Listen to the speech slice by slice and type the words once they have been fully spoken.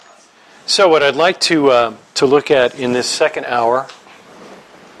So what I'd like to look at in this second hour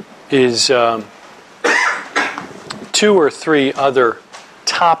is 2 or 3 other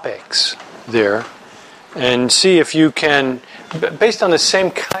topics there, and see if you can, based on the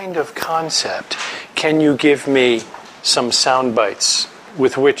same kind of concept, can you give me some sound bites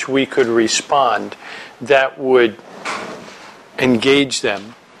with which we could respond that would engage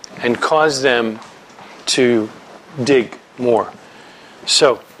them and cause them to dig more.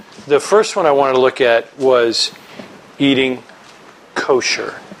 So, the first one I wanted to look at was eating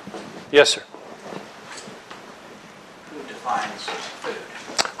kosher. Yes, sir? Who defines food?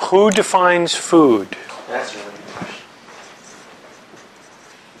 Who defines food? That's your question.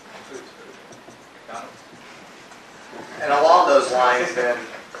 And along those lines, then,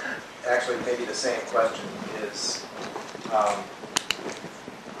 actually maybe the same question is,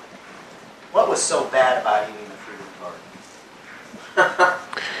 what was so bad about eating the fruit of the garden?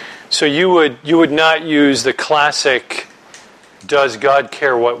 So you would not use the classic, does God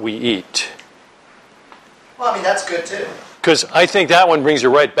care what we eat? Well, I mean, that's good too. Because I think that one brings you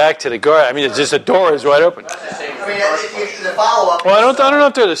right back to the garden. I mean, it's just the door is wide open. I mean, the follow-up... Well, I don't know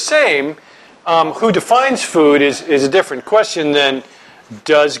if they're the same. Who defines food is a different question than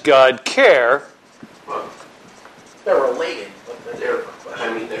does God care? Well, they're related, but they're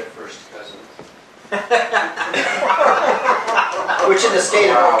they're first cousins. Which in the state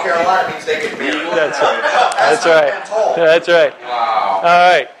of North Carolina means they could marry. That's right. That's right. That's right. Wow.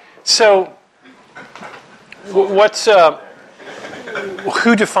 All right. So, what's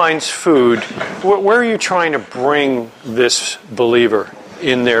who defines food? Where are you trying to bring this believer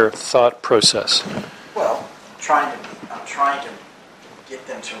in their thought process? Well, I'm trying to get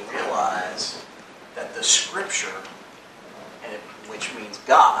them to realize that the Scripture, which means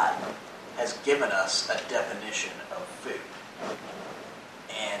God, has given us a definition of food.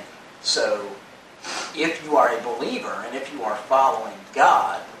 And so, if you are a believer and if you are following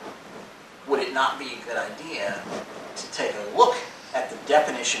God, would it not be a good idea to take a look at the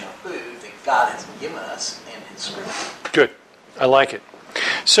definition of food that God has given us in His Scripture? Good. I like it.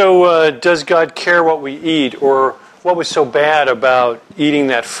 So, does God care what we eat, or what was so bad about eating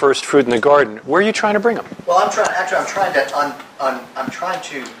that first fruit in the garden? Where are you trying to bring them? Well, I'm trying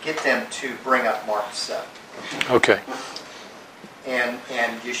to get them to bring up Mark 7. Okay. And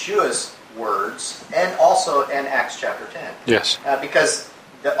Yeshua's words, and also in Acts chapter 10. Yes. Because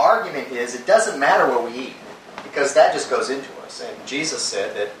the argument is it doesn't matter what we eat, because that just goes into us. And Jesus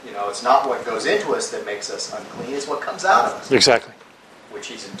said that, it's not what goes into us that makes us unclean, it's what comes out of us. Exactly. Which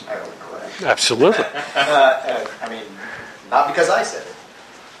he's entirely correct. Absolutely. I mean, not because I said it.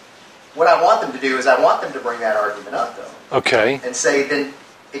 What I want them to do is I want them to bring that argument up, though. Okay. And say, then,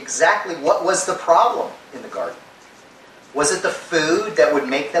 exactly what was the problem in the garden? Was it the food that would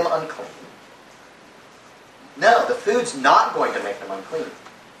make them unclean? No, the food's not going to make them unclean.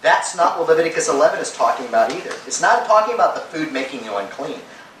 That's not what Leviticus 11 is talking about either. It's not talking about the food making you unclean.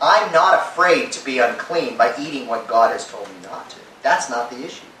 I'm not afraid to be unclean by eating what God has told me not to. That's not the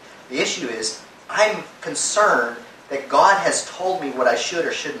issue. The issue is I'm concerned that God has told me what I should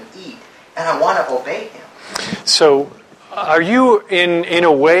or shouldn't eat, and I want to obey Him. So, are you in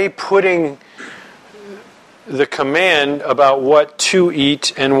a way putting the command about what to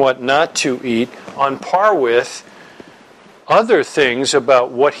eat and what not to eat on par with other things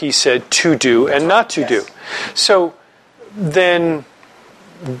about what He said to do and not to do? So, then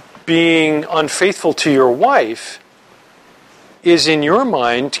being unfaithful to your wife is in your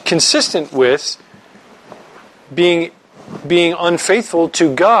mind consistent with being unfaithful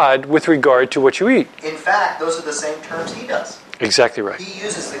to God with regard to what you eat. In fact, those are the same terms He does. Exactly right. He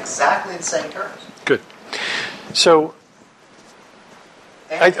uses exactly the same terms. Good. So,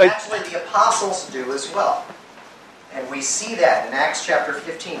 and actually the apostles do as well. And we see that in Acts chapter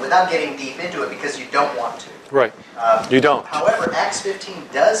 15, without getting deep into it because you don't want to. Right. You don't. However, Acts 15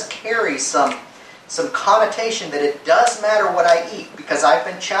 does carry some connotation that it does matter what I eat, because I've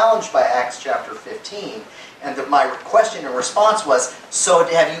been challenged by Acts chapter 15, and my question and response was, so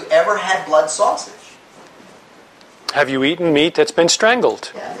have you ever had blood sausage? Have you eaten meat that's been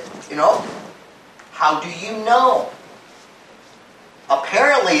strangled? Yeah, how do you know?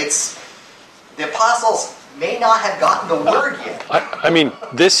 Apparently the apostles may not have gotten the word yet. I mean,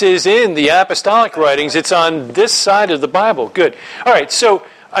 this is in the apostolic writings. It's on this side of the Bible. Good. All right, so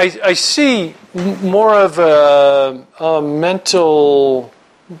I see more of a mental,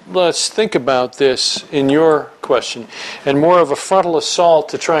 let's think about this in your question, and more of a frontal assault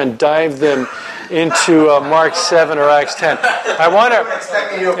to try and dive them into Mark 7 or Acts 10.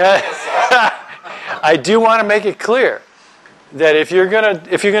 I do want to make it clear that if you're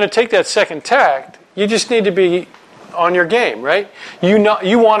gonna take that second tact, you just need to be on your game, right? You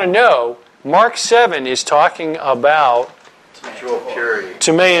want to know. Mark 7 is talking about purity.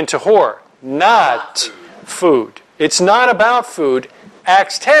 Tumei and Tahor, not food. It's not about food.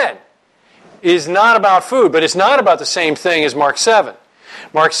 Acts 10 is not about food, but it's not about the same thing as Mark 7.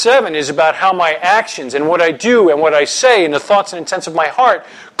 Mark 7 is about how my actions and what I do and what I say and the thoughts and intents of my heart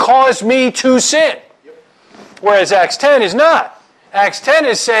cause me to sin. Whereas Acts 10 is not. Acts 10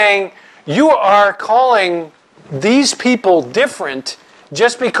 is saying you are calling these people different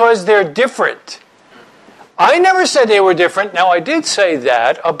just because they're different. I never said they were different. Now, I did say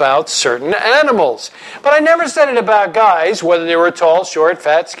that about certain animals. But I never said it about guys, whether they were tall, short,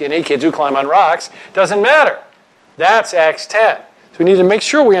 fat, skinny, kids who climb on rocks. Doesn't matter. That's Acts 10. So we need to make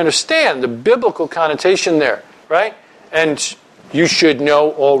sure we understand the biblical connotation there, right? And you should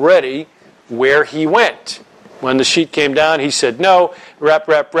know already where he went. When the sheet came down, he said, no, rap,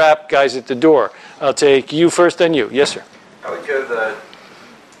 rap, rap, guys at the door. I'll take you first, then you. Yes, sir. I would go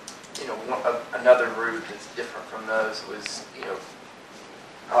another route that's different from those was,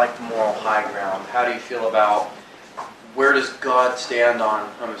 I like the moral high ground. How do you feel about where does God stand on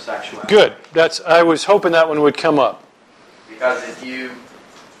homosexuality? Good. I was hoping that one would come up. Because if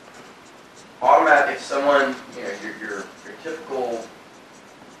someone, your typical,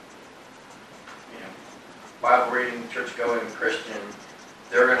 Bible reading, church going Christian,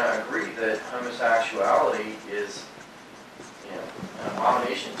 they're going to agree that homosexuality is, an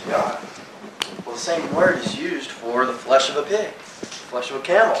abomination to God. Well, the same word is used for the flesh of a pig, flesh of a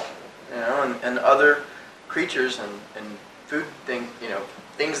camel, and other creatures and food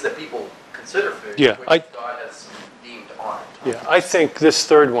things that people consider food, which God has deemed honored. Yeah, I think this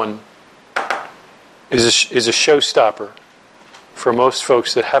third one is a showstopper for most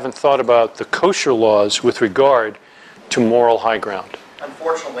folks that haven't thought about the kosher laws with regard to moral high ground.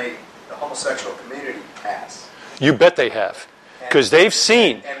 Unfortunately, the homosexual community has. You bet they have. Because they've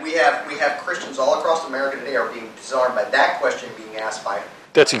seen. And we have Christians all across America today are being disarmed by that question being asked by.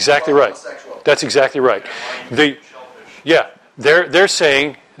 That's exactly right. That's exactly right. They're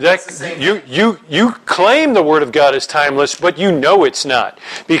saying that you claim the Word of God is timeless, but you know it's not,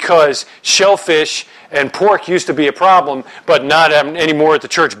 because shellfish and pork used to be a problem, but not anymore at the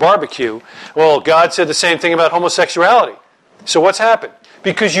church barbecue. Well, God said the same thing about homosexuality. So what's happened?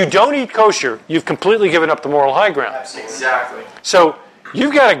 Because you don't eat kosher, you've completely given up the moral high ground. Exactly. So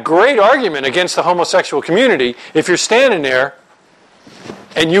you've got a great argument against the homosexual community if you're standing there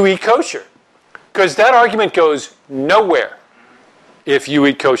and you eat kosher. Because that argument goes nowhere if you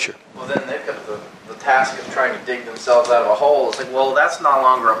eat kosher. Well, then they've got the task of trying to dig themselves out of a hole. It's like, well, that's no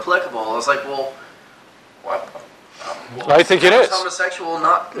longer applicable. It's like, well, what? I think it is. Homosexual,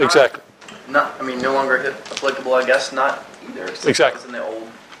 not exactly. No longer applicable, I guess, not either. Exactly. In the old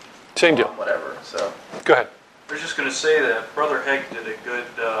same deal. Whatever. So go ahead. I was just going to say that Brother Hegg did a good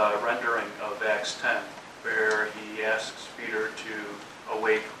rendering of Acts 10, where he asks Peter to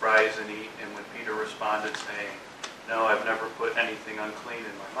awake, rise, and eat, and when Peter responded saying, "No, I've never put anything unclean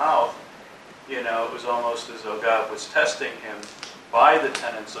in my mouth," it was almost as though God was testing him by the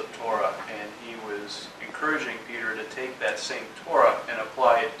tenets of Torah, and he was encouraging Peter to take that same Torah and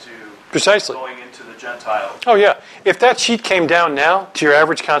apply it to precisely going into the Gentiles. Oh yeah. If that sheet came down now to your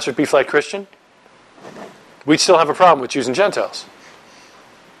average concert B-flat Christian, we'd still have a problem with Jews and Gentiles.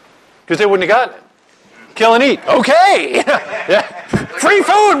 Because they wouldn't have gotten it. Kill and eat. Okay. Yeah. Free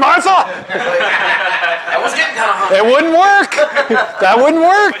food, Martha. I was getting kind of hungry. It wouldn't work. That wouldn't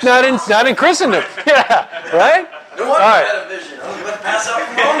work. Not in Christendom. Yeah. Right? No wonder I had a vision. I was going to pass out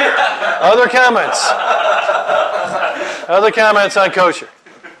from hunger. Other comments? Other comments on kosher?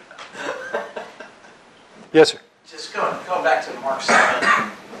 Yes, sir. Just going back to Mark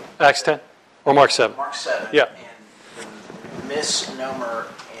 7. Acts 10? Or Mark 7? Mark 7. Yeah. And the misnomer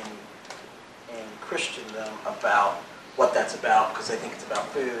in Christendom about what that's about, because they think it's about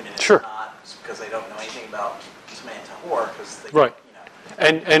food, and it's not, because they don't know anything about Tumei and Tahor, because they, right.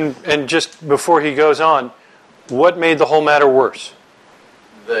 And just before he goes on, what made the whole matter worse?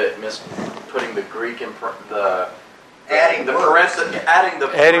 Putting the Greek in adding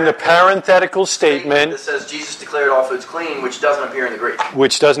the parenthetical statement that says Jesus declared all foods clean, which doesn't appear in the Greek.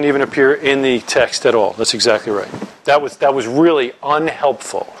 Which doesn't even appear in the text at all. That's exactly right. That was really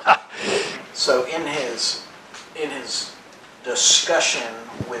unhelpful. So in his discussion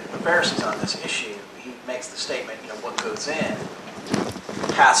with the Pharisees on this issue, he makes the statement, what goes in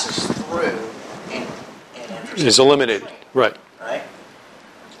passes through and enters. Is eliminated. Right. Right?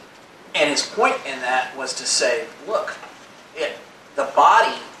 And his point in that was to say, look, the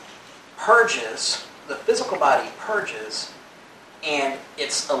body purges, the physical body purges and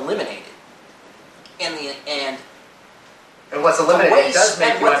it's eliminated. And what's the eliminated waste, does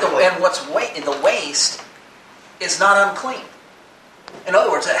make you unclean. and the waste is not unclean. In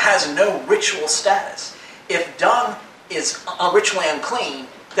other words, it has no ritual status. If dung is ritually unclean,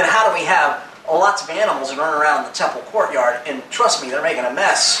 then how do we have lots of animals that run around the temple courtyard? And trust me, they're making a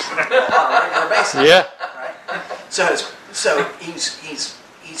mess on a regular basis. Yeah. Right? So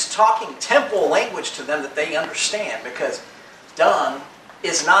he's talking temple language to them that they understand, because dung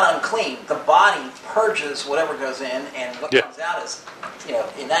is not unclean. The body purges whatever goes in, and what comes out is,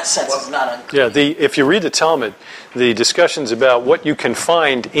 in that sense, is not unclean. Yeah, if you read the Talmud, the discussions about what you can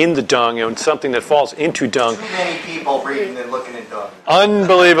find in the dung and something that falls into dung. Too many people reading and looking at dung.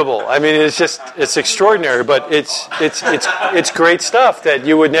 Unbelievable. I mean, it's extraordinary, but it's great stuff that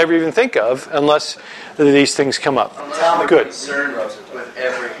you would never even think of unless these things come up. Good. Concerned with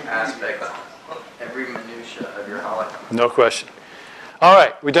every aspect, every minutia of your holocaust. No question. All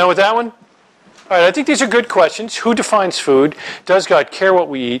right, we done with that one? All right, I think these are good questions. Who defines food? Does God care what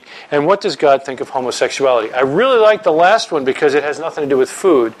we eat? And what does God think of homosexuality? I really like the last one because it has nothing to do with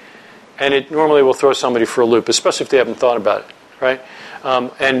food, and it normally will throw somebody for a loop, especially if they haven't thought about it, right?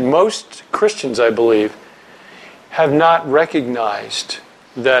 And most Christians, I believe, have not recognized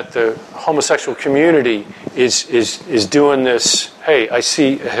that the homosexual community is doing this, hey, I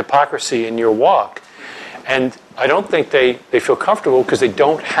see a hypocrisy in your walk. And I don't think they feel comfortable because they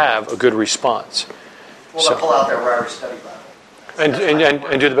don't have a good response. Well, they'll pull out their Irish study Bible.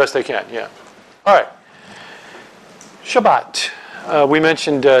 And do the best they can, yeah. All right. Shabbat. We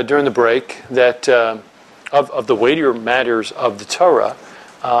mentioned during the break that of the weightier matters of the Torah,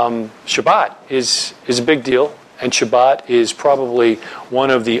 Shabbat is a big deal. And Shabbat is probably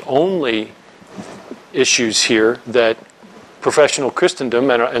one of the only issues here that professional Christendom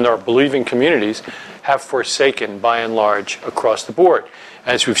and our believing communities have forsaken by and large across the board,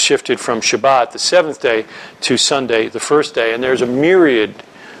 as we've shifted from Shabbat, the seventh day, to Sunday, the first day. And there's a myriad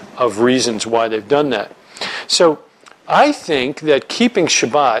of reasons why they've done that. So I think that keeping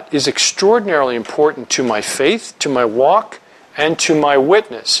Shabbat is extraordinarily important to my faith, to my walk, and to my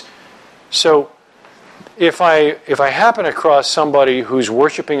witness. So if I happen across somebody who's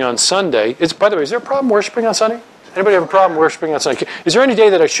worshiping on Sunday, by the way, is there a problem worshiping on Sunday? Anybody have a problem worshiping on Sunday? Is there any day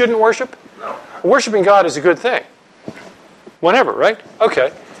that I shouldn't worship? No. Worshiping God is a good thing. Whenever, right?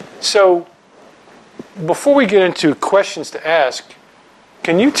 Okay. So, before we get into questions to ask,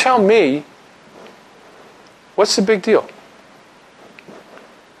 can you tell me what's the big deal?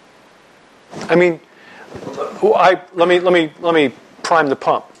 I mean, let me prime the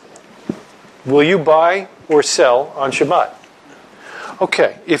pump. Will you buy or sell on Shabbat?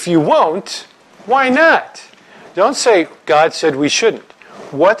 Okay. If you won't, why not? Don't say God said we shouldn't.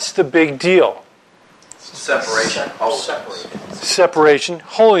 What's the big deal? Separation,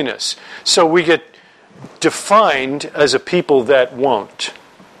 holiness. So we get defined as a people that won't.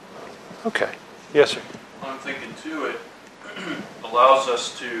 Okay. Yes, sir. I'm thinking, too, it allows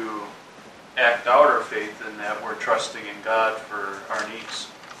us to act out our faith in that we're trusting in God for our needs.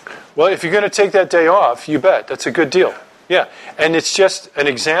 Well, if you're going to take that day off, you bet. That's a good deal. Yeah. And it's just an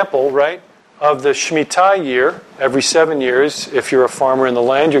example, right, of the Shemitah year. Every 7 years, if you're a farmer in the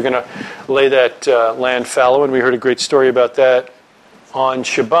land, you're going to lay that land fallow. And we heard a great story about that on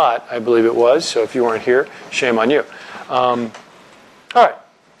Shabbat, I believe it was. So if you weren't here, shame on you. All right.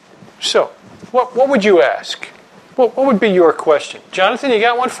 So, what would you ask? What would be your question? Jonathan, you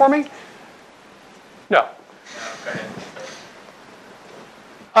got one for me? No.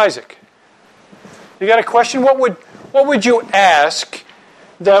 Isaac, you got a question? What would you ask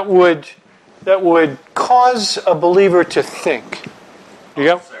that would cause a believer to think? You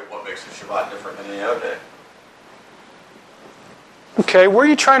go? Say what makes the Shabbat different than any other day. Okay, where are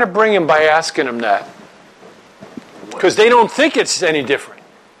you trying to bring him by asking him that? Because they don't think it's any different.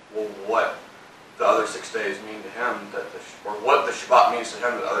 Well, what the other 6 days mean to him, or what the Shabbat means to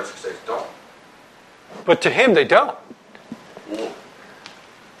him that the other 6 days don't. But to him, they don't. Well,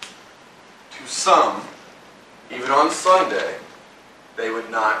 to some, even on Sunday, they would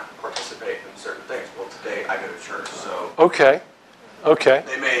not participate in certain things. Well, today I go to church, so Okay.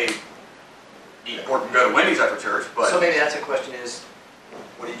 they may eat pork and go to Wendy's after church, but So maybe that's a question is,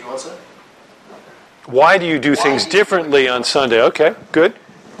 what do you do on Sunday? Why do you do things differently on Sunday? Okay, good.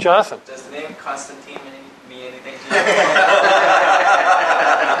 Jonathan. Does the name Constantine mean anything to you?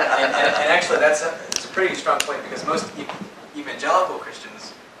 and actually, that's a pretty strong point, because most evangelical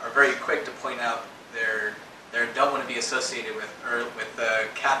Christians are very quick to point out they don't want to be associated with the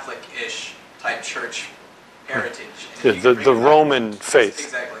Catholic-ish type church heritage. And The Roman faith.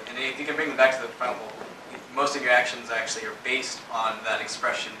 Exactly. And if you can bring them back to the Bible, most of your actions actually are based on that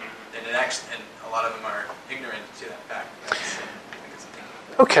expression, and a lot of them are ignorant to that fact. I think it's something.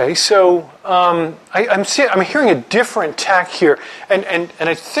 Okay, so I'm hearing a different tack here, and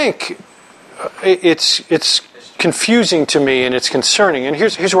I think it's confusing to me and it's concerning. And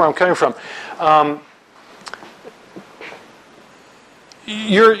here's where I'm coming from.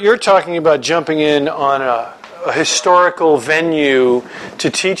 You're talking about jumping in on a historical venue to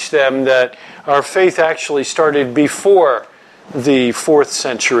teach them that our faith actually started before the 4th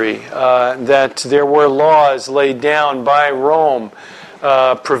century, that there were laws laid down by Rome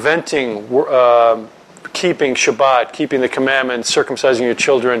preventing keeping Shabbat, keeping the commandments, circumcising your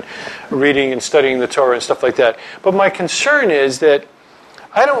children, reading and studying the Torah and stuff like that. But my concern is that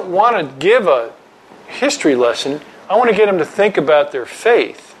I don't want to give a history lesson. I want to get them to think about their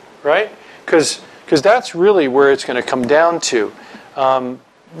faith, right? Because that's really where it's going to come down to.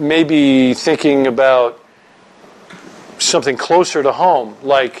 Maybe thinking about something closer to home,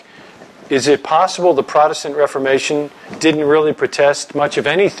 like, is it possible the Protestant Reformation didn't really protest much of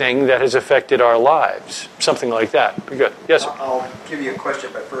anything that has affected our lives? Something like that. Good. Yes, sir. I'll give you a question,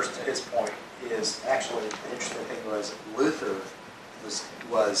 but first, his point is actually the interesting thing was Luther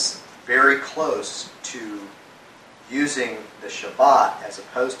was very close to using the Shabbat as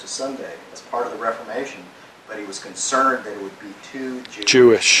opposed to Sunday as part of the Reformation, but he was concerned that it would be too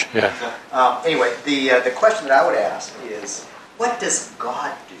Jewish. Yeah. Anyway, the question that I would ask is, what does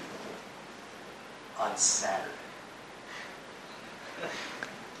God do on Saturday?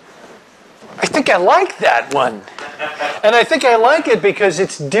 I think I like that one. And I think I like it because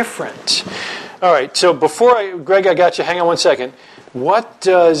it's different. All right, so Greg, I got you. Hang on one second. What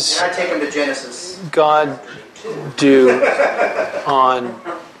does Can I take him to Genesis God do on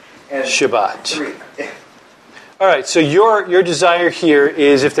Shabbat? 3? All right, so your desire here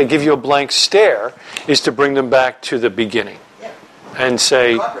is, if they give you a blank stare, is to bring them back to the beginning. Yeah. And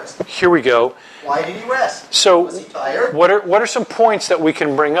say, God rested. here we go. Why did he rest? So Was he tired? what are some points that we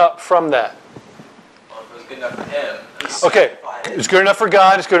can bring up from that? Well, if it was good enough for him, Okay, it's good enough for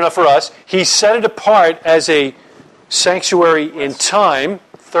God, it's good enough for us. He set it apart as a sanctuary in time.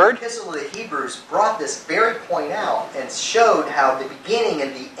 Third? The Epistle of the Hebrews brought this very point out and showed how the beginning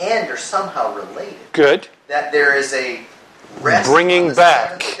and the end are somehow related. Good. That there is a rest Bringing on the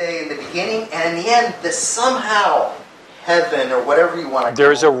back. 7th day in the beginning, and in the end, that somehow heaven, or whatever you want to call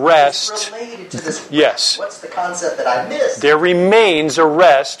There's it, a rest. is related to this. Yes. What's the concept that I missed? There remains a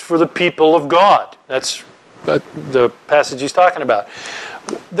rest for the people of God. That's the passage he's talking about.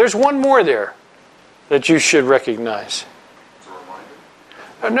 There's one more there that you should recognize.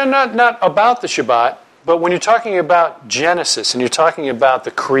 No, not about the Shabbat, but when you're talking about Genesis and you're talking about the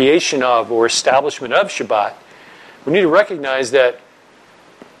creation of or establishment of Shabbat, we need to recognize that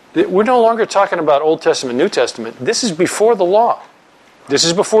we're no longer talking about Old Testament, New Testament. This is before the law. This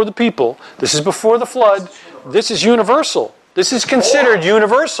is before the people. This is before the flood. This is universal. This is considered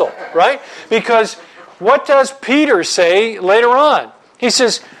universal, right? Because what does Peter say later on? He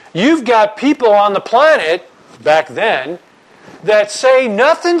says, you've got people on the planet back then that say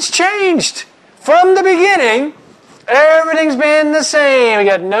nothing's changed. From the beginning, everything's been the same. We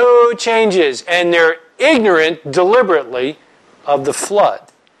got no changes. And they're ignorant deliberately of the flood.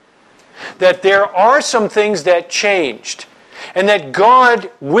 That there are some things that changed. And that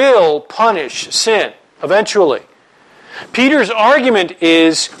God will punish sin eventually. Peter's argument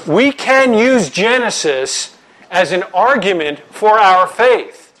is we can use Genesis as an argument for our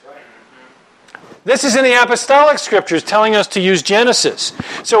faith. This is in the apostolic scriptures telling us to use Genesis.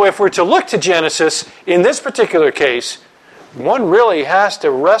 So if we're to look to Genesis, in this particular case, one really has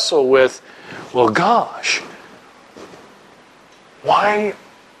to wrestle with, well, gosh, why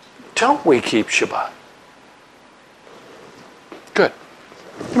don't we keep Shabbat? Good.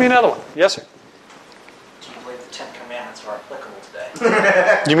 Give me another one. Yes, sir. Do you believe the 10 Commandments are applicable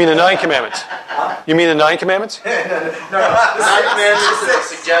today? You mean the 9 Commandments? You mean the 9 Commandments? No, the 9 commandments is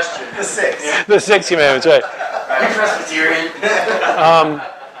a suggestion. The 6. The 6 Commandments, right. Presbyterian.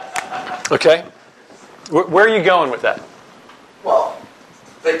 Okay. Where are you going with that? Well,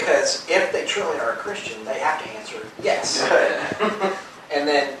 because if they truly are a Christian, they have to answer yes. and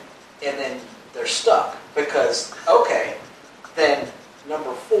then they're stuck. Because, okay, then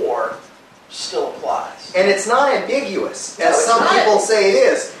number 4 still applies. And it's not ambiguous, No, as it's some not. people say it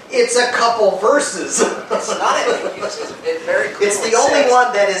is. It's a couple verses. It's not ambiguous. It very clearly It's the only says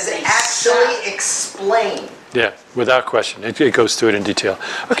one that is they actually sat. explained. Yeah, without question. It goes through it in detail.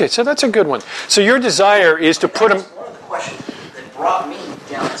 Okay, so that's a good one. So your desire is to put them... That's one of the questions that brought me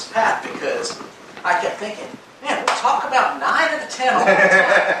down this path, because I kept thinking, man, we talk about 9 of the 10 all the time.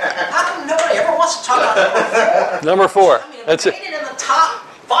 How come nobody ever wants wants to talk about Number 4. I mean, That's it. it in the top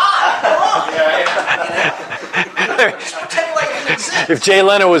 5. Come on. Just pretend like it exists. If Jay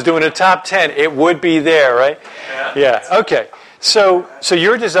Leno was doing a top 10, it would be there, right? Yeah. Okay. So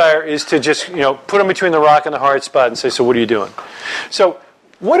your desire is to just, put them between the rock and the hard spot and say, so what are you doing? So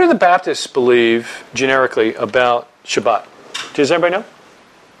what do the Baptists believe generically about Shabbat? Does everybody know?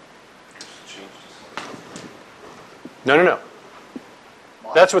 No.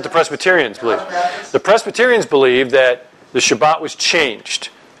 That's what the Presbyterians believe. The Presbyterians believe that the Shabbat was changed.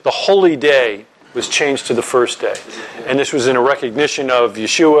 The holy day was changed to the first day. And this was in a recognition of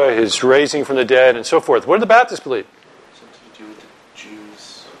Yeshua, his raising from the dead, and so forth. What do the Baptists believe? Something to do with the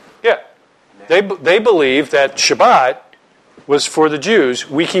Jews. Yeah. They believe that Shabbat was for the Jews.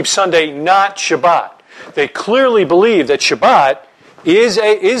 We keep Sunday not Shabbat. They clearly believe that Shabbat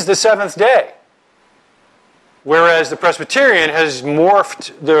is the seventh day. Whereas the Presbyterian has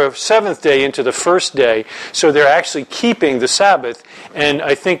morphed the seventh day into the first day, so they're actually keeping the Sabbath. And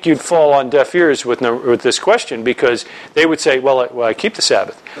I think you'd fall on deaf ears with this question, because they would say, well, I keep the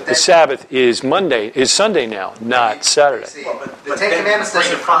Sabbath. The Sabbath is Sunday now, not Saturday. See, the Ten Commandments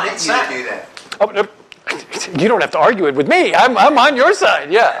doesn't permit you to do that. Oh, no, you don't have to argue it with me. I'm on your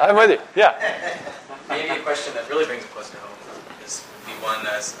side. Yeah, I'm with you. Yeah. Maybe a question that really brings it close to home is the one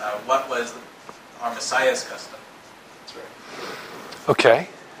as what was our Messiah's custom? That's right. Okay.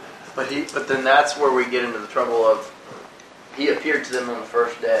 But then that's where we get into the trouble of he appeared to them on the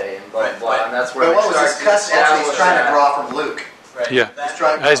first day and blah, Right, blah, but- and that's where But they what was start his to custom? That's what he's establish trying to that. draw from Luke. Right. Yeah.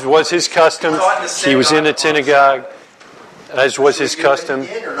 That- As was his custom, he was in the synagogue. As was his custom.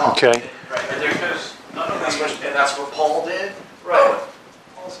 Did or not? Okay. Right, and because none of That's these, what, that's what Paul did? right.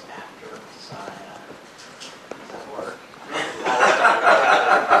 Paul's after Messiah.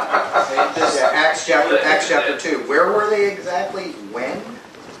 Does that work? Acts chapter 2. Where were they exactly? When?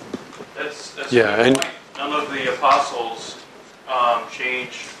 That's Yeah, the and- point. None of the apostles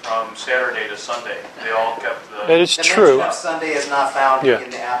changed from Saturday to Sunday. They all kept That the. is The true. mention of Sunday is not found Yeah. in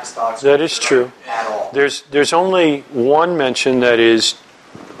the apostolic That is scripture true. at all. There's only one mention that is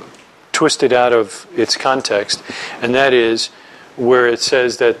twisted out of its context, and that is where it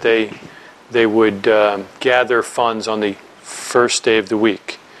says that they would gather funds on the first day of the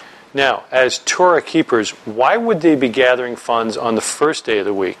week. Now, as Torah keepers, why would they be gathering funds on the first day of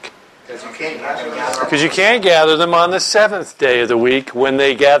the week? Because you can't gather. Because you can't gather them on the seventh day of the week when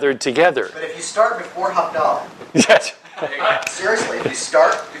they gathered together. But if you start before Havdalah, Yes. seriously, if you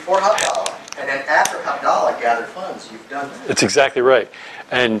start before Havdalah, and then after Havdalah gather funds, you've done that. That's exactly right.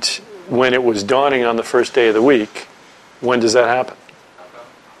 And when it was dawning on the first day of the week, when does that happen?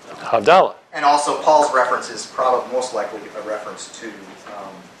 Havdalah. And also, Paul's reference is probably most likely a reference to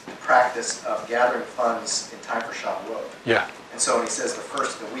the practice of gathering funds in time for Shavuot. Yeah. And so when he says the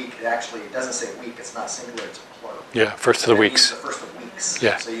first of the week, it doesn't say week, it's not singular, it's plural. Yeah, first of the It means weeks. the first of weeks.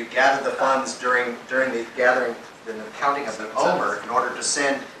 Yeah. So you gather the funds during the gathering, the counting of the Omer in order to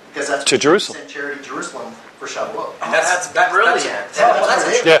send, because that's To Jerusalem. Send charity to Jerusalem for Shavuot. And that's brilliant.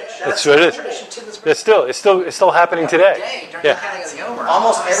 That's it. Yeah, that's what it is. It's still happening today. During Yeah. the counting of the Omer.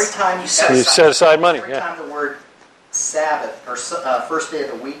 Almost every time you set You aside, set aside money, every yeah. time the word Sabbath or first day of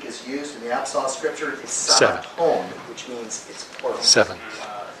the week is used in the apostolic scripture, it's Seven. Sabbaton, which means it's plural. 7.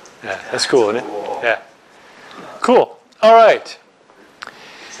 Yeah, that's cool, isn't it? Yeah. Cool. All right.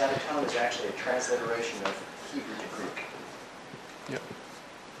 Sabbaton is actually a transliteration of Hebrew to Greek.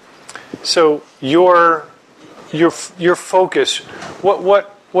 So your focus, what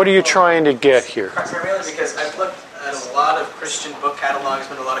are you trying to get here? Primarily because I've looked at a lot of Christian book catalogs,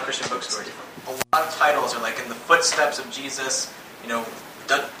 been to a lot of Christian bookstores. A lot of titles are like in the footsteps of Jesus,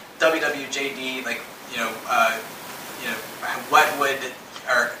 WWJD, what would,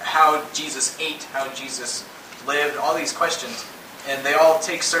 or how Jesus ate, how Jesus lived, all these questions, and they all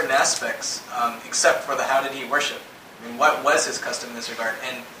take certain aspects, except for the how did he worship. I mean, what was his custom in this regard?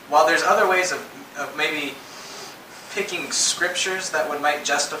 And while there's other ways of maybe picking scriptures that might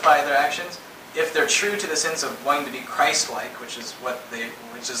justify their actions, if they're true to the sense of wanting to be Christ-like, which is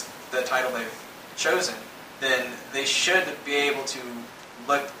the title they've chosen, then they should be able to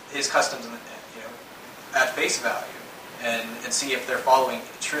look his customs at face value and see if they're following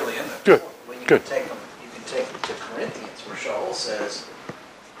truly in them. Good. Well, you Good. can take them to Corinthians, where Shaul says,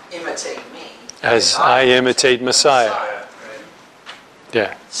 "Imitate me, As I imitate Messiah. Right.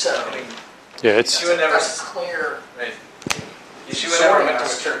 Yeah. So, Yeah, it's Yeshua never, that's clear. right. Yeshua Sort never of went to a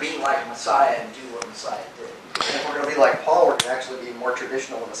us to church. be like Messiah and do what Messiah did. And if we're going to be like Paul, we're going to actually be more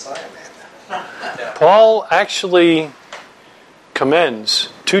traditional than Messiah man. Paul actually commends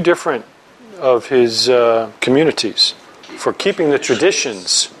 2 different of his communities for keeping the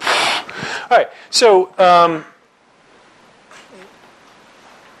traditions. right. So,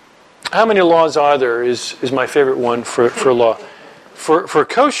 how many laws are there? Is my favorite one for law. For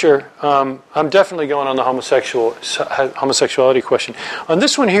kosher, I'm definitely going on the homosexuality question. On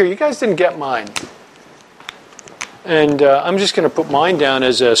this one here, you guys didn't get mine. And I'm just going to put mine down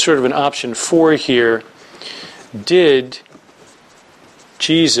as a sort of an option 4 here. Did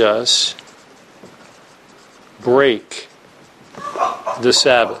Jesus break the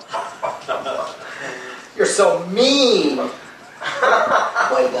Sabbath? You're so mean. Why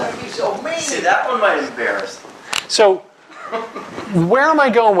you gotta be so mean? See, that one might embarrass them. So, where am I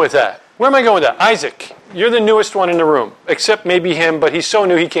going with that? Where am I going with that? Isaac, you're the newest one in the room, except maybe him, but he's so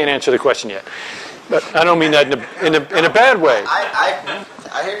new he can't answer the question yet. But I don't mean that in a bad way.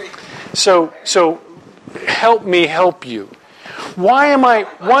 I hear you. So help me help you. Why am I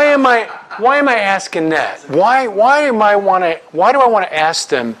asking that? Why do I want to ask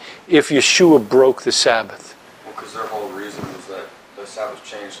them if Yeshua broke the Sabbath? Well, because their whole reason is that the Sabbath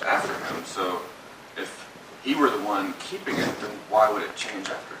changed after him. So if he were the one keeping it, then why would it change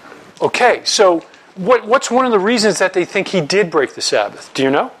after him? Okay, so what's one of the reasons that they think he did break the Sabbath? Do you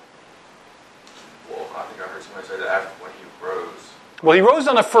know? Well, I think I heard somebody say that after when he rose. Well, he rose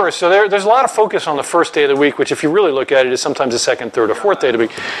on the first, so there's a lot of focus on the first day of the week, which if you really look at it is sometimes the second, third, or fourth day of the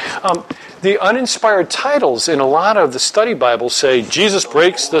week. The uninspired titles in a lot of the study Bibles say, Jesus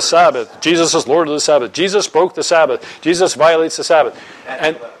breaks the Sabbath, Jesus is Lord of the Sabbath, Jesus broke the Sabbath, Jesus violates the Sabbath.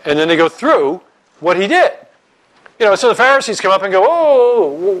 And then they go through what he did. So the Pharisees come up and go,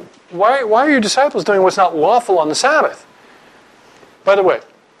 oh, why are your disciples doing what's not lawful on the Sabbath? By the way,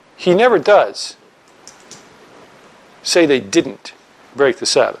 he never does say they didn't break the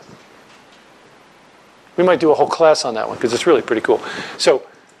Sabbath. We might do a whole class on that one because it's really pretty cool. So,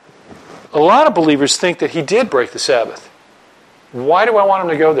 a lot of believers think that he did break the Sabbath. Why do I want him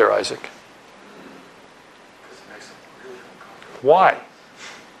to go there, Isaac? Because it makes them really uncomfortable. Why?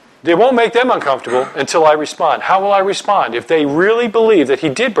 They won't make them uncomfortable until I respond. How will I respond if they really believe that he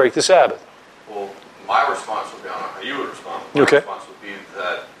did break the Sabbath? Well, my response would be, I don't know how you would respond. My Okay. response would be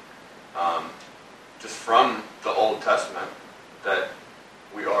that just from the Old Testament, that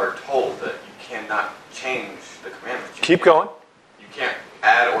we are told that you cannot change the commandments. Keep going. You can't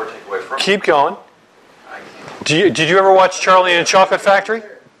add or take away from it. Keep going. I can't. Did you ever watch Charlie and the Chocolate Factory?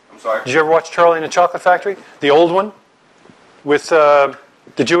 I'm sorry? Did you ever watch Charlie and the Chocolate Factory? The old one? With the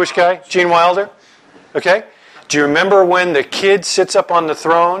Jewish guy, Gene Wilder? Okay? Do you remember when the kid sits up on the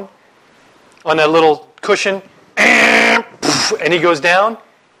throne, on that little cushion, and he goes down?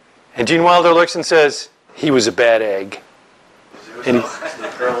 And Gene Wilder looks and says, he was a bad egg. And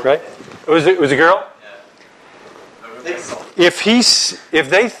right? It was a girl? If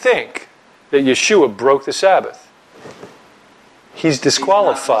they think that Yeshua broke the Sabbath, he's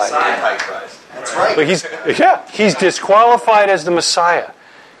disqualified. Antichrist. That's right. But he's disqualified as the Messiah.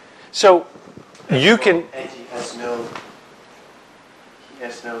 So you can. And he has no.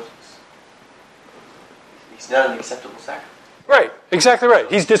 He's not an acceptable sacrifice. Right, exactly right.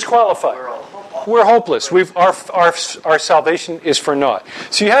 He's disqualified. We're hopeless. Our salvation is for naught.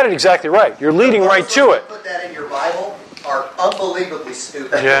 So you had it exactly right. You're leading right to it. Put that in your Bible are unbelievably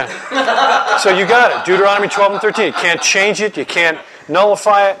stupid. Yeah. So you got it. Deuteronomy 12 and 13. You can't change it. You can't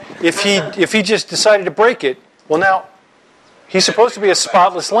nullify it. If he just decided to break it, well now, he's supposed to be a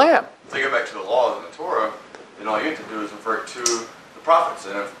spotless lamb. If they go back to the laws in the Torah, then all you have to do is revert to the prophets.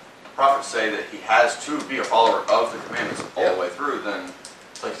 And if the prophets say that he has to be a follower of the commandments all the way through, then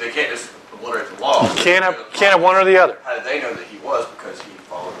it's like they can't just obliterate the law. Can't have one or the other. How did they know that he was? Because he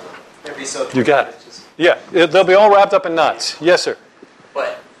followed them. It'd be so You got it. Yeah, they'll be all wrapped up in knots. Yes, sir.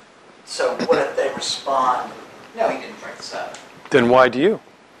 But, so what if they respond, no, he didn't break the Sabbath. Then why do you?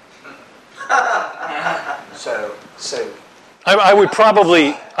 So I would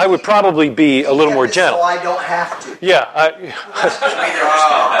probably be a little more So gentle. I don't have to. Yeah.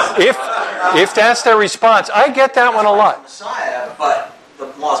 If that's their response, I get that one a lot. Messiah, but the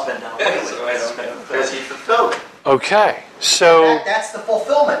law's been done away with. Because he fulfilled it. Okay, so That's the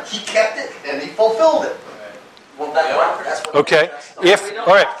fulfillment. He kept it and he fulfilled it. Well, that's what. okay. If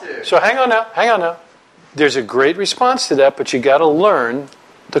all right, so hang on now. There's a great response to that, but you got to learn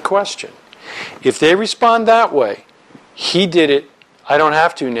the question. If they respond that way, he did it. I don't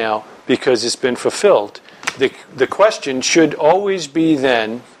have to now because it's been fulfilled. The question should always be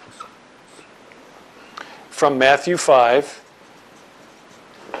then from Matthew 5.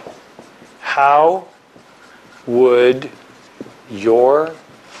 How would your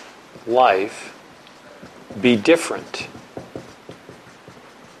life be different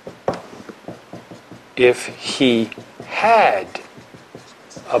if he had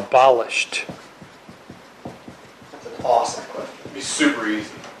abolished That's an awesome question. It'd be super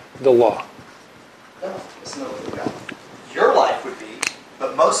easy. the law? No, it's no God. Your life would be,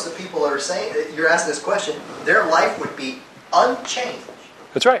 but most of the people that are saying that you're asking this question, their life would be unchanged.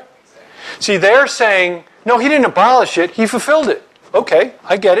 That's right. See, they're saying, no, he didn't abolish it, he fulfilled it. Okay,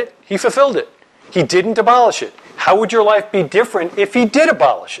 I get it. He fulfilled it. He didn't abolish it. How would your life be different if he did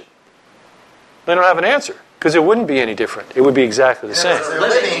abolish it? They don't have an answer, because it wouldn't be any different. It would be exactly the same. They're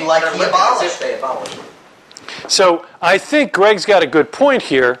living like they're he living abolished as if they abolished it. So I think Greg's got a good point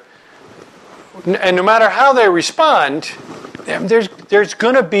here. And no matter how they respond, there's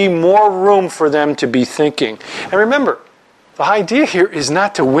going to be more room for them to be thinking. And remember, the idea here is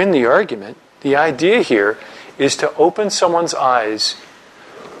not to win the argument. The idea here is to open someone's eyes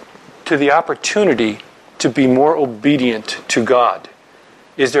to the opportunity to be more obedient to God.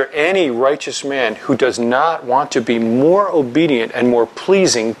 Is there any righteous man who does not want to be more obedient and more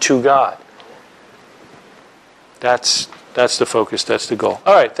pleasing to God? That's the focus. That's the goal.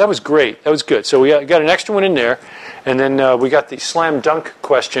 All right, that was great. That was good. So we got an extra one in there. And then we got the slam dunk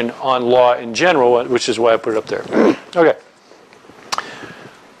question on law in general, which is why I put it up there. Okay.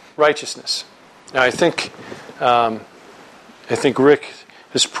 Righteousness. Now, I think Rick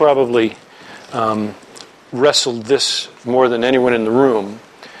has probably wrestled this more than anyone in the room.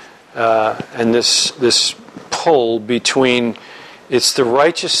 And this pull between it's the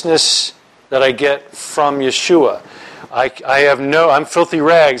righteousness that I get from Yeshua. I'm filthy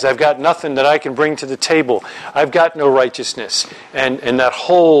rags. I've got nothing that I can bring to the table. I've got no righteousness. And that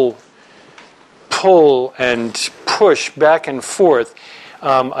whole pull and push back and forth,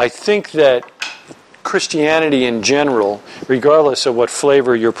 I think that Christianity in general, regardless of what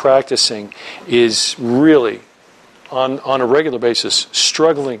flavor you're practicing, is really, on a regular basis,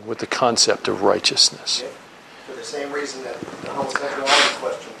 struggling with the concept of righteousness. For the same reason that the homosexuality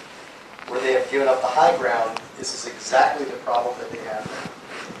question, where they have given up the high ground, this is exactly the problem that they have.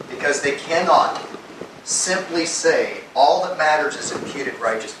 Because they cannot simply say all that matters is imputed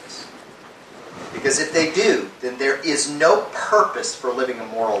righteousness. Because if they do, then there is no purpose for living a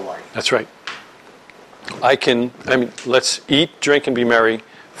moral life. That's right. Let's eat, drink, and be merry,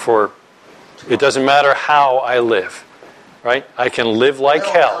 for it doesn't matter how I live, right? I can live like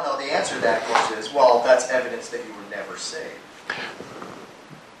hell. No, the answer to that question is, well, that's evidence that you were never saved.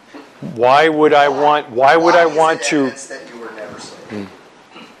 Why would I want to? Evidence that you were never saved?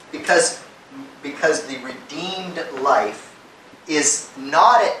 Because the redeemed life is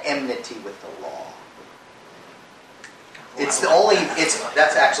not at enmity with the law.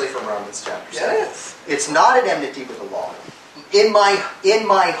 That's actually from Romans chapter 7. Yes. It's not at enmity with the law. In my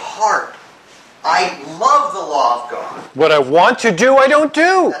heart, I love the law of God. What I want to do, I don't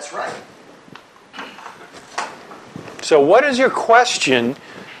do. That's right. So what is your question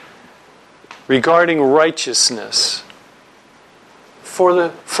regarding righteousness for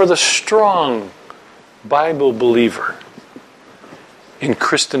the strong Bible believer in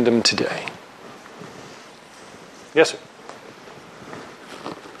Christendom today? Yes, sir.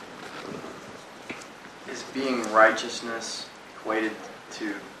 Is being righteousness equated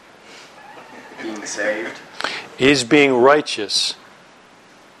to being saved? Is being righteous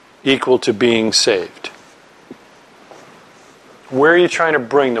equal to being saved? Where are you trying to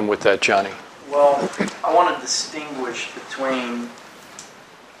bring them with that, Johnny? Well, I want to distinguish between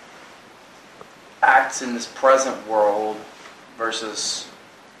acts in this present world versus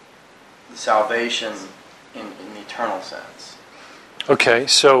the salvation in the eternal sense. Okay,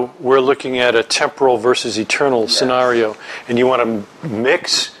 so we're looking at a temporal versus eternal scenario, and you want to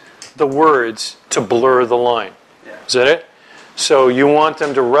mix the words to blur the line. Yeah. Is that it? So you want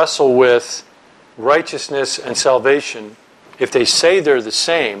them to wrestle with righteousness and salvation. If they say they're the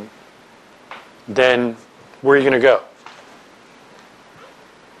same, then where are you going to go?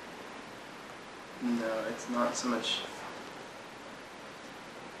 No, it's not so much.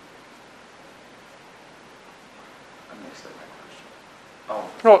 I mixed up my question.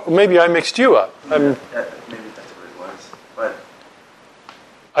 Oh. No, maybe I mixed you up. Maybe that's what it was. But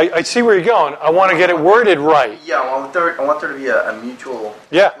I see where you're going. I want to get it worded right. yeah, I want there to be a mutual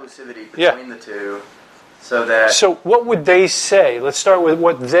Yeah. exclusivity Yeah. between the two, so that So what would they say? Let's start with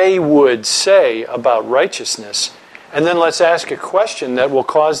what they would say about righteousness, and then let's ask a question that will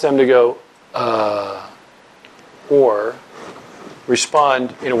cause them to go, or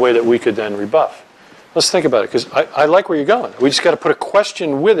respond in a way that we could then rebuff. Let's think about it, because I like where you're going. We just got to put a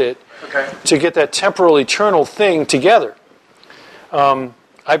question with it to get that temporal, eternal thing together.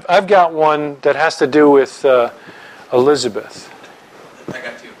 I've got one that has to do with Elizabeth. I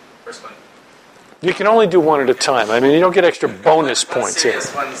got two. First one. You can only do one at a time. I mean, you don't get extra bonus points here.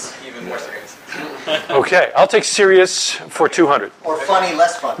 Serious one's even more serious. Okay, I'll take serious for 200. Or funny,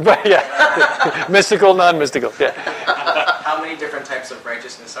 less fun. But yeah, mystical, non-mystical. Yeah. How many different types of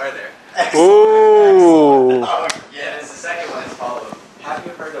righteousness are there? Ooh. Oh, Yeah, and the second one is followed. Have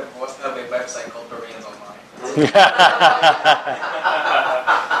you heard of a website called Bereans Online?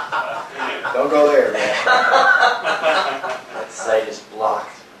 Don't go there, man. That site is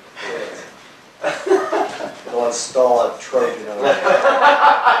blocked. We'll install a Trojan on it.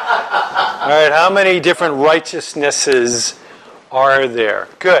 All right, how many different righteousnesses are there?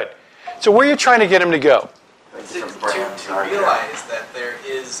 Good. So where are you trying to get them to go? To realize that there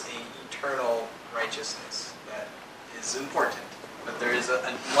is an eternal righteousness that is important, but there is a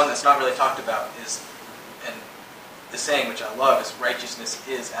one that's not really talked about is, and the saying which I love is righteousness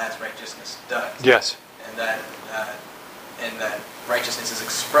is as righteousness does. Yes. And that righteousness is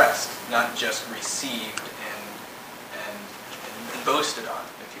expressed, not just received and boasted on,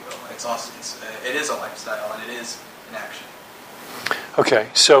 if you will. It's also it is a lifestyle and it is an action. Okay,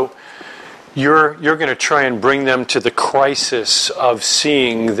 so you're going to try and bring them to the crisis of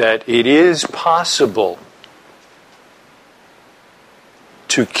seeing that it is possible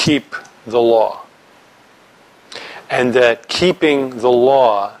to keep the law. And that keeping the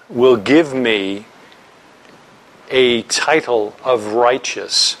law will give me a title of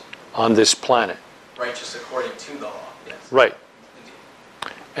righteous on this planet. Righteous according to the law. Yes. Right.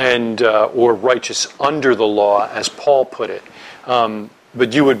 Indeed. And or righteous under the law, as Paul put it.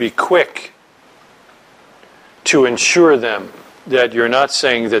 But you would be quick to ensure them that you're not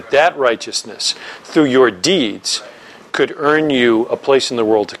saying that righteousness, through your deeds, could earn you a place in the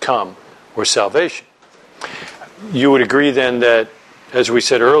world to come or salvation. You would agree then that, as we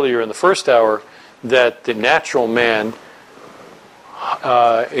said earlier in the first hour, that the natural man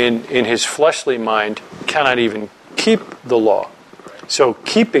in his fleshly mind cannot even keep the law. So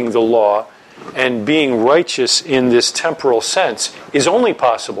keeping the law and being righteous in this temporal sense is only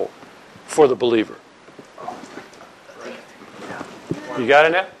possible for the believer. You got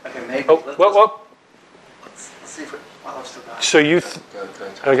it now? Okay, maybe. Oh, whoa. Let's see if while I'm still going. So you...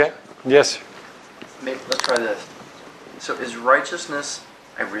 Okay. Yes. Maybe let's try this. So is righteousness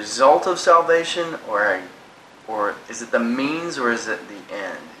a result of salvation, or is it the means, or is it the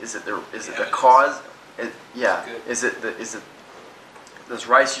end? Is it the cause? Does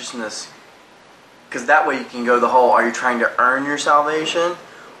righteousness? Because that way you can go the whole. Are you trying to earn your salvation,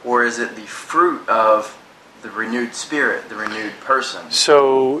 or is it the fruit of the renewed spirit, the renewed person?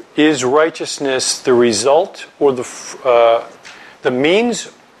 So is righteousness the result, or the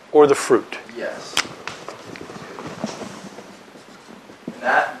means, or the fruit? Yes.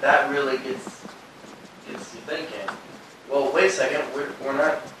 That really gets you thinking. Well, wait a second. We're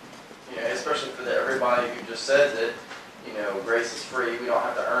not, especially for everybody who just says it. Grace is free. We don't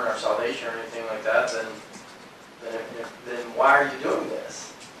have to earn our salvation or anything like that. Then why are you doing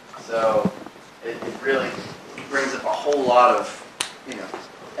this? So it really brings up a whole lot of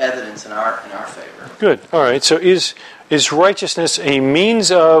evidence in our favor. Good. All right. So is righteousness a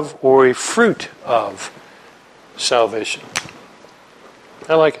means of or a fruit of salvation?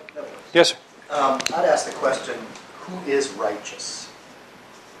 I like it. Yes, sir. I'd ask the question, who is righteous?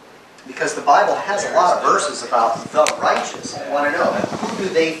 Because the Bible has a lot of verses about the righteous. I want to know, who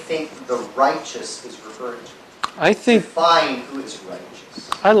do they think the righteous is referring to? I think Define who is righteous.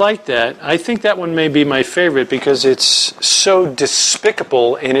 I like that. I think that one may be my favorite because it's so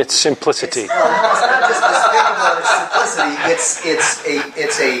despicable in its simplicity. It's not just despicable in its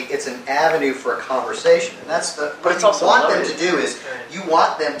simplicity. It's an avenue for a conversation, and that's what you want them to do is you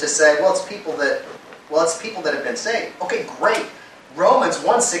want them to say, it's people that have been saved. Okay, great. Romans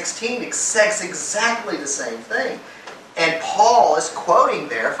 1:16 says exactly the same thing, and Paul is quoting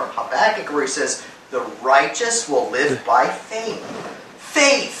there from Habakkuk where he says, "The righteous will live by faith."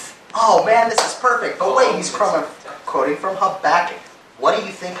 Faith. Oh man, this is perfect. But wait, he's quoting from Habakkuk. What do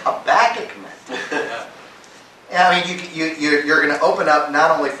you think Habakkuk meant? I mean, you're going to open up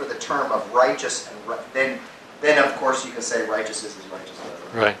not only for the term of righteous, and then of course you can say righteous is righteous.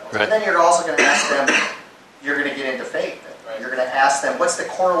 Right. And then you're also going to ask them. You're going to get into faith. You're going to ask them, what's the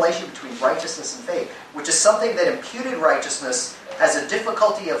correlation between righteousness and faith? Which is something that imputed righteousness has a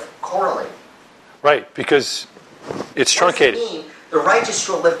difficulty of correlating. Right, because it's truncated. What does it mean? The righteous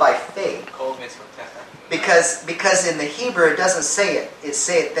shall live by faith. Because in the Hebrew it doesn't say it. It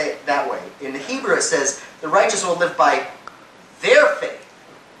say it that way. In the Hebrew it says the righteous will live by their faith.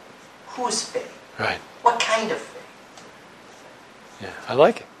 Whose faith? Right. What kind of faith? Yeah, I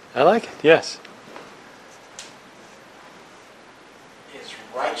like it. Yes. Is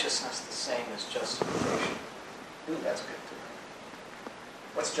righteousness the same as justification. Ooh, that's good too.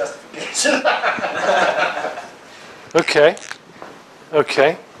 What's justification? Okay.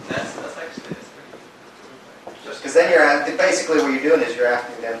 Okay. That's actually pretty. Because then basically what you're doing is you're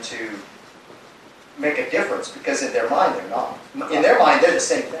asking them to make a difference, because in their mind they're not. In their mind they're the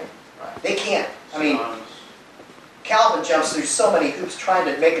same thing. They can't. I mean, Calvin jumps through so many hoops trying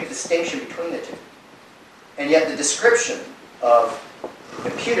to make a distinction between the two. And yet the description of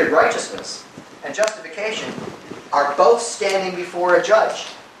imputed righteousness and justification are both standing before a judge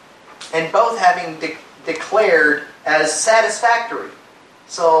and both having declared as satisfactory.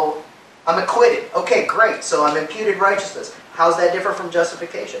 So I'm acquitted. Okay, great. So I'm imputed righteousness. How's that different from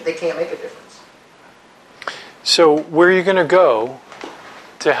justification? They can't make a difference. So where are you going to go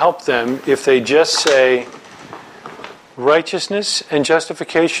to help them if they just say righteousness and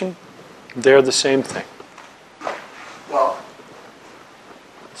justification, they're the same thing? Well,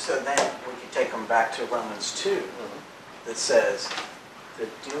 so then we can take them back to Romans 2 that says the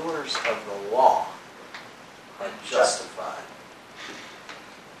doers of the law are justified.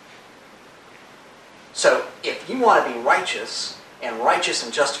 So if you want to be righteous, and righteous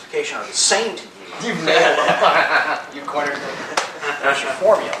and justification are the same to you, You've nailed it. You cornered them. that's your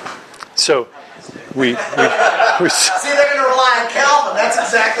formula. So we See, they're going to rely on Calvin. That's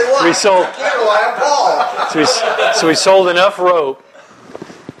exactly why. We sold- You can't rely on Paul. so we sold enough rope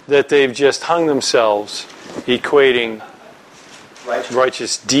that they've just hung themselves equating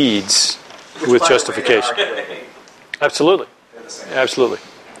righteous deeds with justification. Absolutely. Absolutely.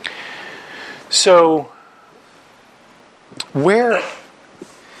 So where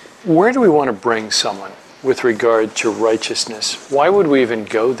do we want to bring someone with regard to righteousness? Why would we even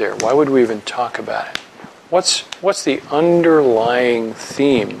go there? Why would we even talk about it? What's the underlying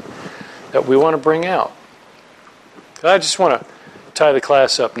theme that we want to bring out? I just want to tie the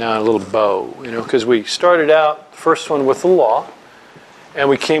class up now in a little bow, because we started out the first one with the law, and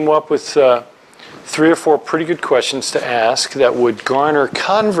we came up with 3 or 4 pretty good questions to ask that would garner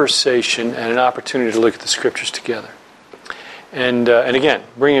conversation and an opportunity to look at the scriptures together. And again,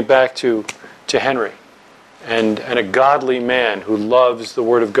 bring it back to Henry and a godly man who loves the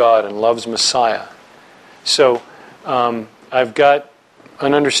Word of God and loves Messiah. So I've got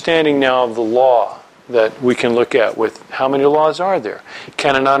an understanding now of the law that we can look at with how many laws are there?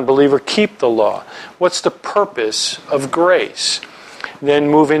 Can a non-believer keep the law? What's the purpose of grace? Then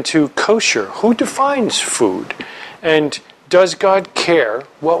move into kosher. Who defines food? And does God care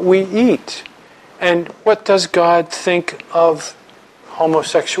what we eat? And what does God think of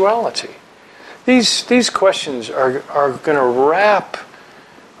homosexuality? These questions are going to wrap,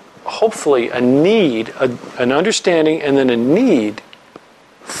 hopefully, a need, an understanding, and then a need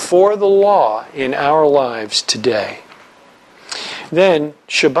for the law in our lives today. Then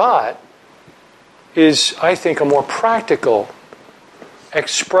Shabbat is, I think, a more practical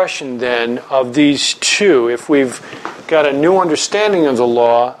expression then of these two. If we've got a new understanding of the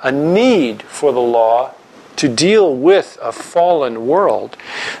law, a need for the law to deal with a fallen world,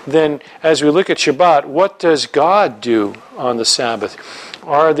 then as we look at Shabbat, what does God do on the Sabbath?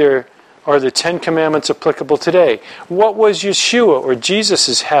 Are the 10 Commandments applicable today? What was Yeshua or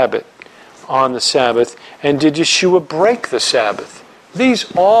Jesus' habit on the Sabbath? And did Yeshua break the Sabbath?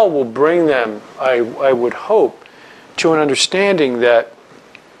 These all will bring them, I would hope, to an understanding that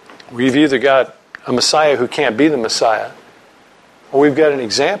we've either got a Messiah who can't be the Messiah, or we've got an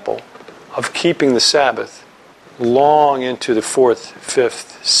example of keeping the Sabbath long into the 4th,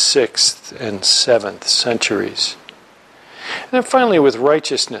 5th, 6th, and 7th centuries. And then finally with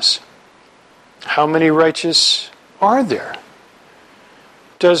righteousness. How many righteous are there?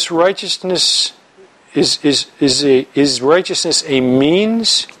 Does righteousness is righteousness a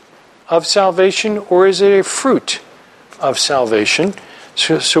means of salvation, or is it a fruit of salvation?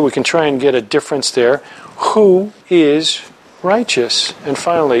 So we can try and get a difference there. Who is righteous? And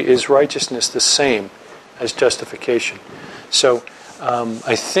finally, is righteousness the same as justification? So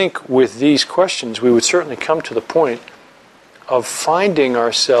I think with these questions, we would certainly come to the point of finding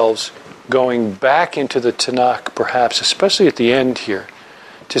ourselves going back into the Tanakh, perhaps, especially at the end here,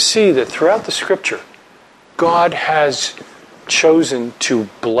 to see that throughout the Scripture, God has chosen to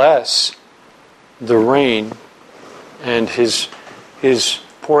bless the rain and His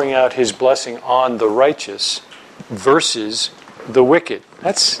pouring out His blessing on the righteous versus the wicked.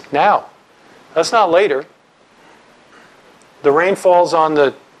 That's now. That's not later. The rain falls on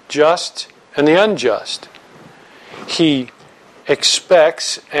the just and the unjust. He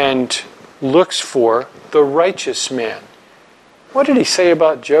expects and looks for the righteous man. What did He say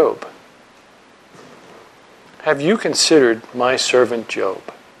about Job? Have you considered my servant Job?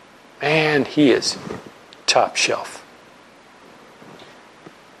 man, he is top shelf.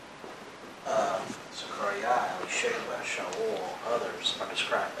 Zechariah, Sheba, Shaul, others are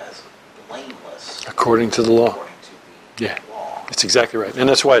described as blameless According to the law. according to the Yeah. law. That's exactly right. And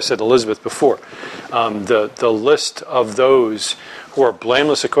that's why I said Elizabeth before. The list of those who are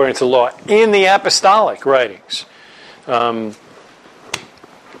blameless according to the law in the apostolic writings.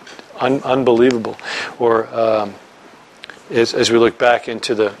 Unbelievable. Or as we look back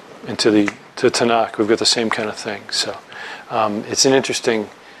into the Tanakh, we've got the same kind of thing. So it's an interesting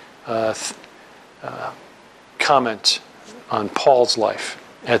comment on Paul's life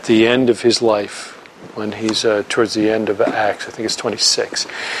at the end of his life, when he's towards the end of Acts, I think it's 26,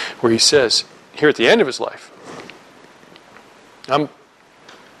 where he says, here at the end of his life, I'm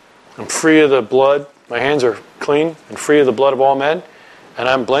free of the blood, my hands are clean and free of the blood of all men, and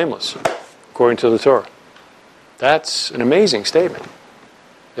I'm blameless, according to the Torah. That's an amazing statement,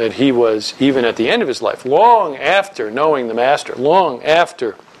 that he was, even at the end of his life, long after knowing the Master, long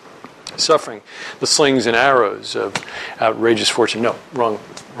after suffering the slings and arrows of outrageous fortune. No, wrong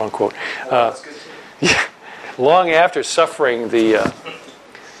quote. Yeah, long after suffering the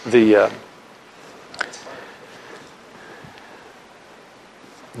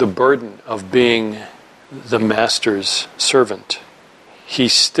burden of being the Master's servant, he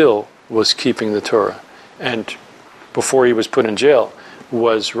still was keeping the Torah, and before he was put in jail,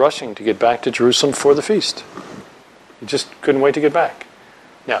 was rushing to get back to Jerusalem for the feast. He just couldn't wait to get back.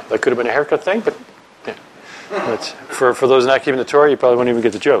 Now, that could have been a haircut thing, but yeah. But for those not keeping the Torah, you probably won't even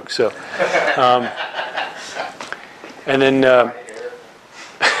get the joke. So, and then,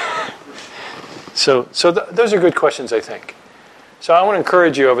 those are good questions, I think. So I want to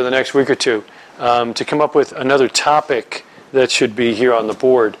encourage you over the next week or two to come up with another topic that should be here on the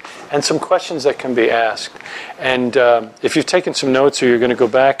board, and some questions that can be asked. And if you've taken some notes, or you're going to go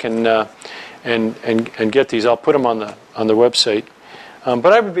back and get these, I'll put them on the website.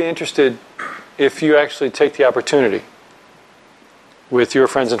 But I would be interested if you actually take the opportunity with your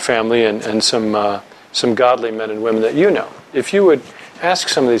friends and family and some godly men and women that you know, if you would ask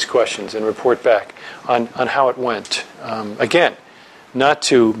some of these questions and report back on how it went. Again, not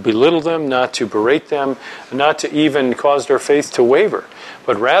to belittle them, not to berate them, not to even cause their faith to waver,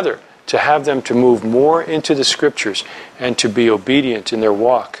 but rather to have them to move more into the Scriptures and to be obedient in their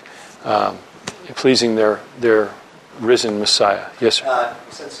walk, pleasing their risen Messiah. Yes, sir.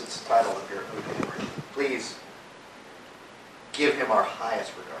 Since it's titled up here, please give him our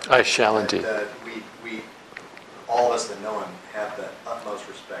highest regard. I shall indeed. We, all of us that know him, have the utmost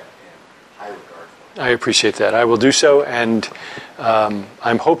respect and high regard for him. I appreciate that. I will do so, and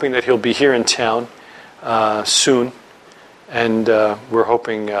I'm hoping that he'll be here in town soon, and we're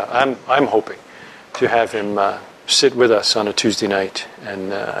hoping. I'm hoping to have him sit with us on a Tuesday night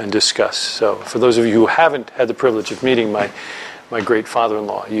and discuss. So, for those of you who haven't had the privilege of meeting my great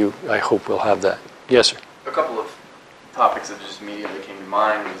father-in-law, I hope will have that. Yes, sir. A couple of topics that just immediately came to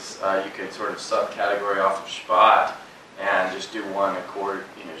mind was you could sort of subcategory off of Shabbat and just do one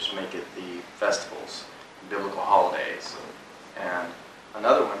just make it the festivals, biblical holidays, and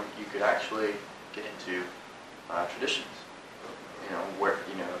another one you could actually get into traditions.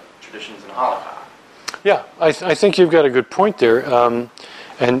 Traditions in Hanukkah. Yeah, I think you've got a good point there,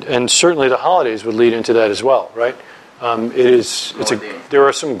 and certainly the holidays would lead into that as well, right? There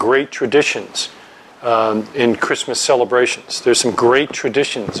are some great traditions in Christmas celebrations. There's some great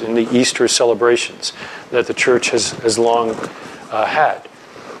traditions in the Easter celebrations that the church has long had.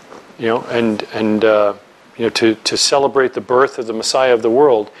 To celebrate the birth of the Messiah of the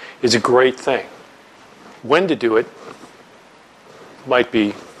world is a great thing. When to do it might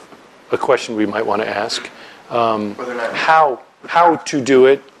be a question we might want to ask. How to do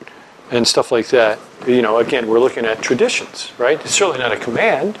it and stuff like that. Again, we're looking at traditions, right? It's certainly not a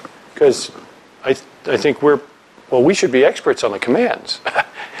command, because I think we should be experts on the commands.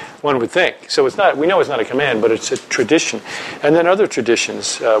 One would think. So we know it's not a command, but it's a tradition. And then other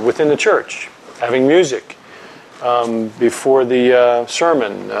traditions within the church, having music before the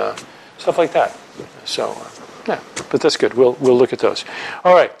sermon, stuff like that. So, yeah, but that's good. We'll look at those.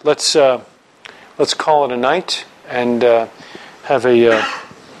 All right, let's call it a night and have a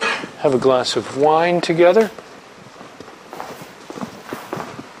glass of wine together.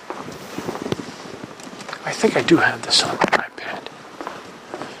 I think I do have this on my iPad.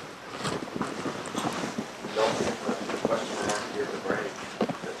 Don't think the question and answer give the break.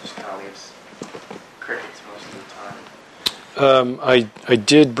 That just kind of leaves crickets most of the time. I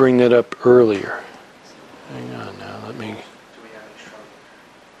did bring that up earlier. Hang on now, let me... Do we have any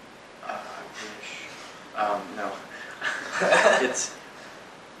trouble? No. It's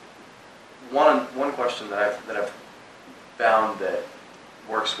one question that I've found that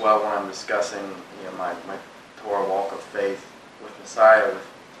works well when I'm discussing my Torah walk of faith with Messiah,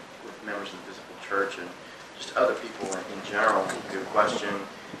 with members of the visible church, and just other people in general who question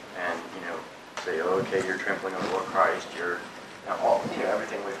and say, oh, okay, you're trampling on the Lord Christ, you're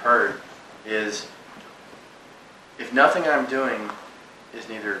everything we've heard is, if nothing I'm doing is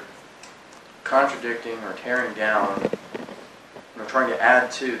neither contradicting or tearing down or trying to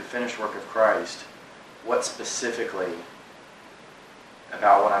add to the finished work of Christ, what specifically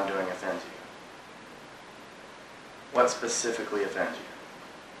about what I'm doing offends you? What specifically offends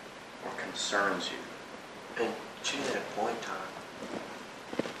you or concerns you? And to that point, Tom,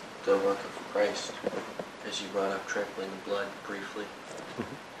 the work of Christ, as you brought up trampling the blood briefly,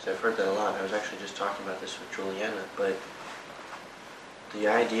 so I've heard that a lot. I was actually just talking about this with Juliana, but the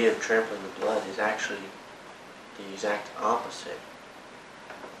idea of trampling the blood is actually the exact opposite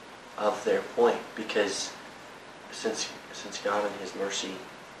of their point, because since God in His mercy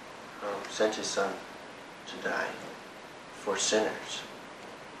sent His Son to die for sinners,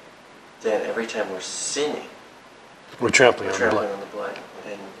 then every time we're sinning, We're trampling we're on the trampling blood. on the blood.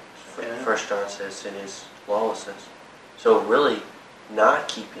 And First John says sin is lawlessness. So really, not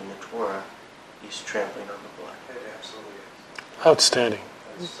keeping the Torah is trampling on the blood. It absolutely is. Outstanding.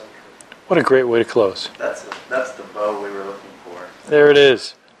 That's so true. What a great way to close. That's the bow we were looking for. There it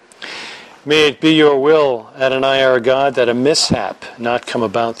is. May it be your will, Adonai our God, that a mishap not come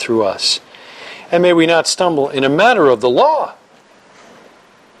about through us. And may we not stumble in a matter of the law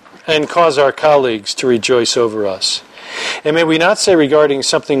and cause our colleagues to rejoice over us. And may we not say regarding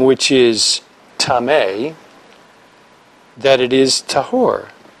something which is tameh, that it is tahor,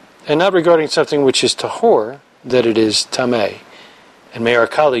 and not regarding something which is tahor, that it is tameh. And may our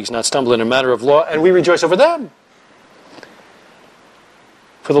colleagues not stumble in a matter of law, and we rejoice over them.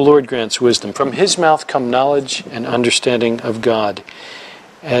 For the Lord grants wisdom. From His mouth come knowledge and understanding of God.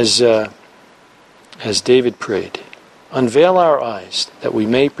 As David prayed, unveil our eyes that we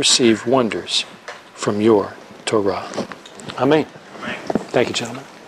may perceive wonders from your Torah. Amen. Thank you, gentlemen.